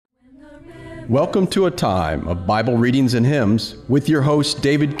Welcome to a time of Bible readings and hymns with your host,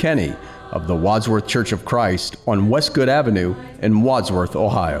 David Kenny of the Wadsworth Church of Christ on Westgood Avenue in Wadsworth,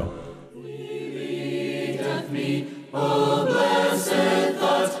 Ohio.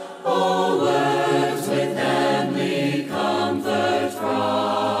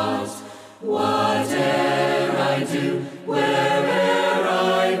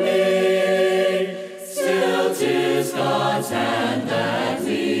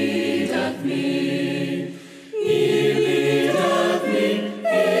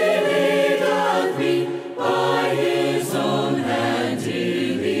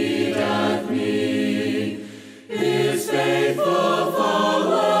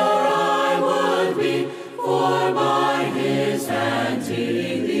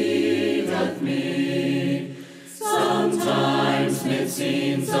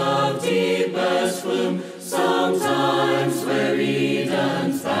 Scenes of deepest gloom, sometimes where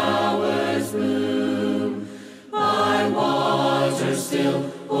Eden's bowers bloom. By water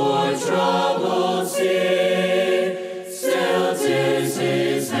still or troubled sea, still 'tis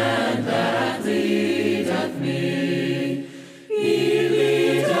his hand that leadeth me. He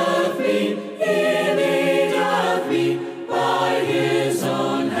leadeth me, by his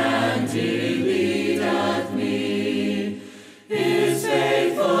own hand he leadeth me. His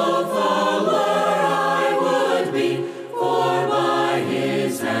faithful follower I would be, for by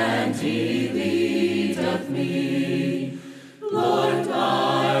his hand he leadeth me. Lord,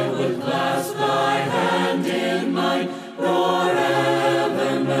 I would clasp thy hand in mine, nor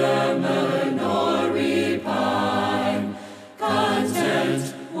ever murmur nor repine,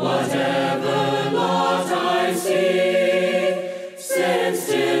 content whatever lot I see, since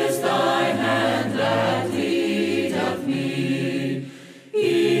 'tis thy hand that leadeth me.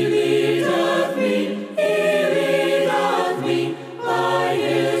 He leadeth me, by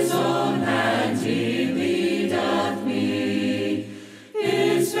his own hand he leadeth me.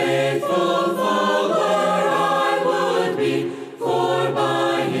 His faithful follower I would be, for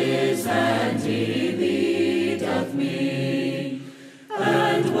by his hand he leadeth me.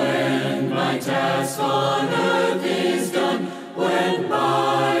 And when my task on earth is done, when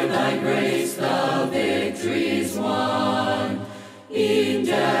by thy grace the victory's won, in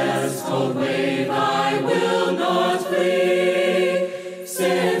death's cold grave I will not flee,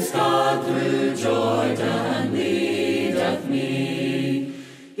 since God through Jordan leadeth me.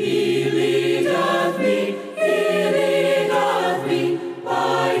 He leadeth me,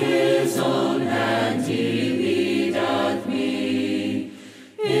 by his own hand he leadeth me.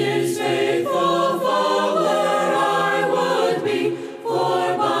 His faithful follower I would be,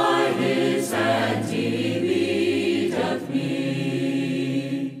 for by his hand he leadeth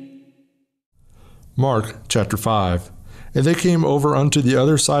me. Mark chapter 5. And they came over unto the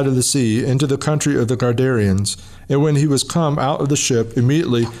other side of the sea, into the country of the Gadarenes. And when he was come out of the ship,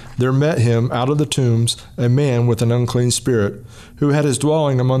 immediately there met him out of the tombs a man with an unclean spirit, who had his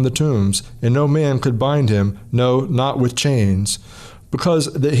dwelling among the tombs, and no man could bind him, no, not with chains,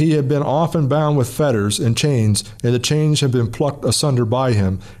 because that he had been often bound with fetters and chains, and the chains had been plucked asunder by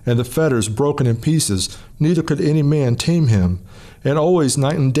him, and the fetters broken in pieces, neither could any man tame him. And always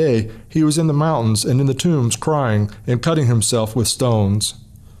night and day he was in the mountains and in the tombs crying and cutting himself with stones.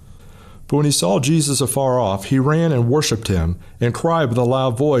 But when he saw Jesus afar off, he ran and worshipped him, and cried with a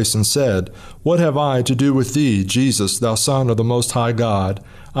loud voice, and said, What have I to do with thee, Jesus, thou Son of the Most High God?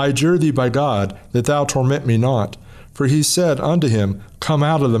 I adjure thee by God, that thou torment me not. For he said unto him, Come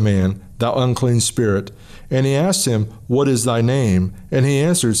out of the man, thou unclean spirit. And he asked him, What is thy name? And he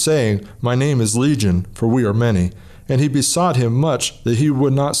answered, saying, My name is Legion, for we are many. And he besought him much that he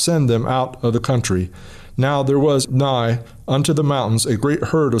would not send them out of the country. Now there was nigh unto the mountains a great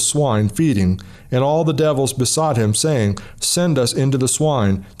herd of swine feeding, and all the devils besought him, saying, Send us into the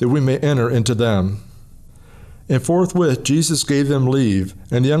swine, that we may enter into them. And forthwith Jesus gave them leave,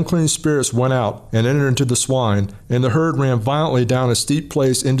 and the unclean spirits went out and entered into the swine, and the herd ran violently down a steep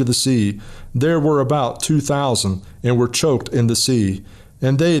place into the sea. There were about 2,000, and were choked in the sea.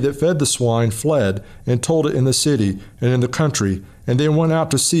 And they that fed the swine fled, and told it in the city and in the country, and they went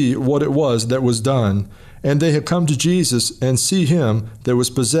out to see what it was that was done. And they had come to Jesus, and see him that was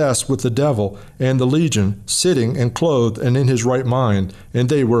possessed with the devil and the legion, sitting and clothed and in his right mind, and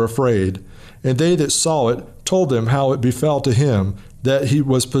they were afraid. And they that saw it told them how it befell to him, that he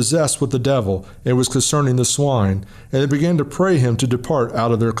was possessed with the devil, and was concerning the swine. And they began to pray him to depart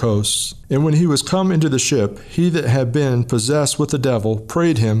out of their coasts. And when he was come into the ship, he that had been possessed with the devil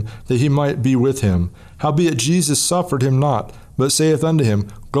prayed him that he might be with him. Howbeit Jesus suffered him not, but saith unto him,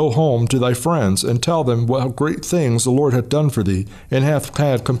 Go home to thy friends, and tell them what great things the Lord hath done for thee, and hath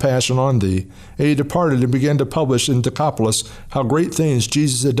had compassion on thee. And he departed and began to publish in Decapolis how great things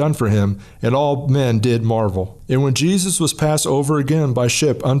Jesus had done for him, and all men did marvel. And when Jesus was passed over again by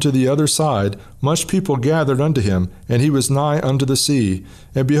ship unto the other side, much people gathered unto him, and he was nigh unto the sea.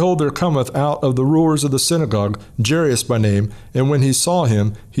 And behold, there cometh out of the rulers of the synagogue Jairus by name, and when he saw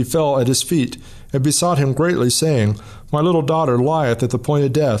him, he fell at his feet, and besought him greatly, saying, My little daughter lieth at the point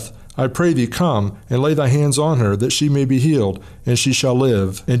of death. I pray thee, come, and lay thy hands on her, that she may be healed, and she shall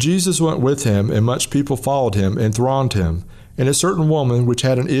live. And Jesus went with him, and much people followed him, and thronged him. And a certain woman which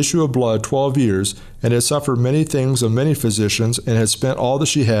had an issue of blood 12 years, and had suffered many things of many physicians, and had spent all that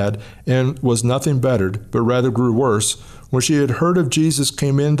she had, and was nothing bettered, but rather grew worse, when she had heard of Jesus,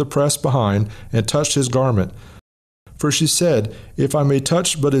 came in the press behind, and touched his garment. For she said, If I may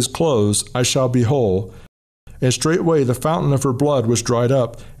touch but his clothes, I shall be whole. And straightway the fountain of her blood was dried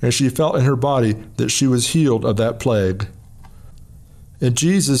up, and she felt in her body that she was healed of that plague. And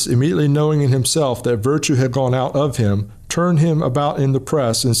Jesus, immediately knowing in himself that virtue had gone out of him, turned him about in the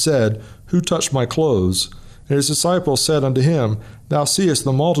press, and said, Who touched my clothes? And his disciples said unto him, Thou seest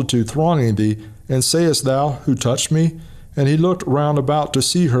the multitude thronging thee, and sayest thou, Who touched me? And he looked round about to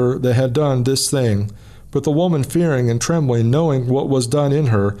see her that had done this thing. But the woman, fearing and trembling, knowing what was done in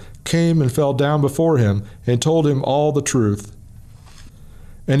her, came and fell down before him, and told him all the truth.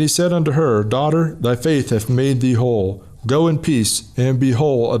 And he said unto her, Daughter, thy faith hath made thee whole. Go in peace, and be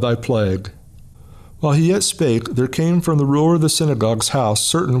whole of thy plague. While he yet spake, there came from the ruler of the synagogue's house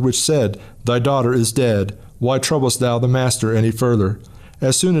certain which said, Thy daughter is dead. Why troublest thou the master any further?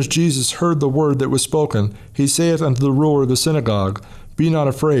 As soon as Jesus heard the word that was spoken, he saith unto the ruler of the synagogue, Be not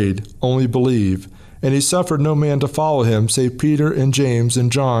afraid, only believe. And he suffered no man to follow him, save Peter and James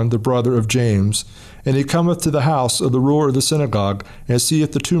and John, the brother of James. And he cometh to the house of the ruler of the synagogue, and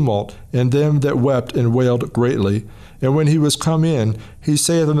seeth the tumult, and them that wept and wailed greatly. And when he was come in, he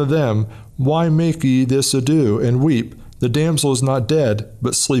saith unto them, Why make ye this ado, and weep? The damsel is not dead,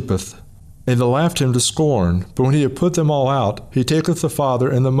 but sleepeth. And they laughed him to scorn. But when he had put them all out, he taketh the father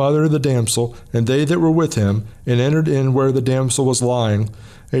and the mother of the damsel, and they that were with him, and entered in where the damsel was lying.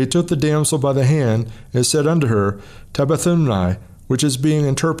 And he took the damsel by the hand, and said unto her, Tabitha, which is being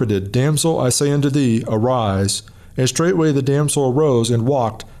interpreted, Damsel, I say unto thee, arise. And straightway the damsel arose and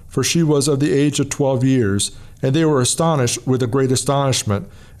walked, for she was of the age of 12 years. And they were astonished with a great astonishment.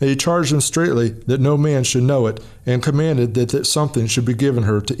 And he charged them straitly that no man should know it, and commanded that something should be given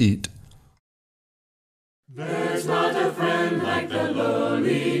her to eat. There's not a friend like the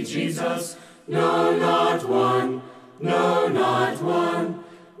lowly Jesus, no, not one, no, not one.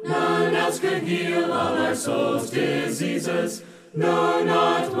 None else could heal all our souls' diseases, no,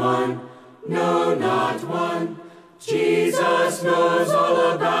 not one, no, not one. Jesus knows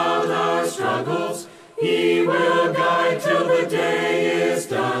all about our struggles, he will guide till the day is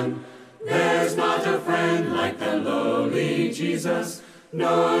done. There's not a friend like the lowly Jesus,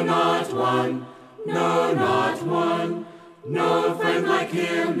 no, not one, no, not one. No friend like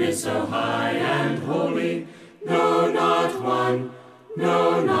him is so high and holy, no, not one,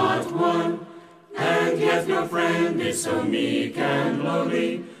 no, not one. And yet no friend is so meek and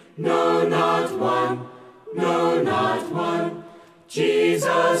lowly, no, not one, no, not one.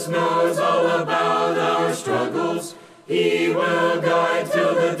 Jesus knows all about our struggles, he will guide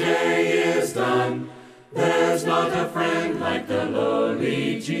till the day is done. There's not a friend like the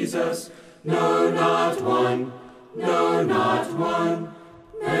lowly Jesus, no, not one, no, not one.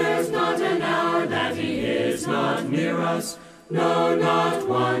 There's not an hour that he is not near us, no, not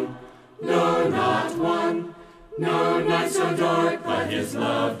one, no, not one. No night so dark but his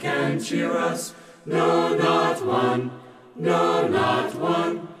love can cheer us, no, not one, no, not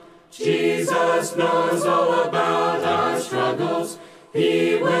one. Jesus knows all about our struggles,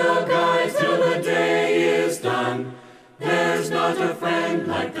 he will guide till the day is done. There's not a friend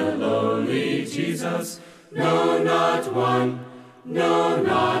like the lowly Jesus, no, not one, no,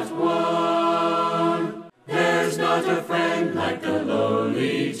 not one. There's not a friend like the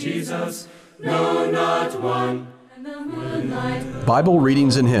lowly Jesus, no, not one. Bible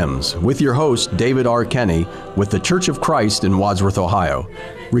Readings and Hymns with your host, David R. Kenny, with the Church of Christ in Wadsworth, Ohio.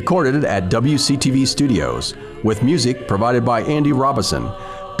 Recorded at WCTV Studios, with music provided by Andy Robison.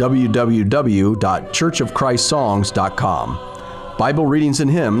 www.churchofchristssongs.com. Bible Readings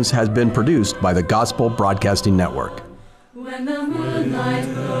and Hymns has been produced by the Gospel Broadcasting Network. When the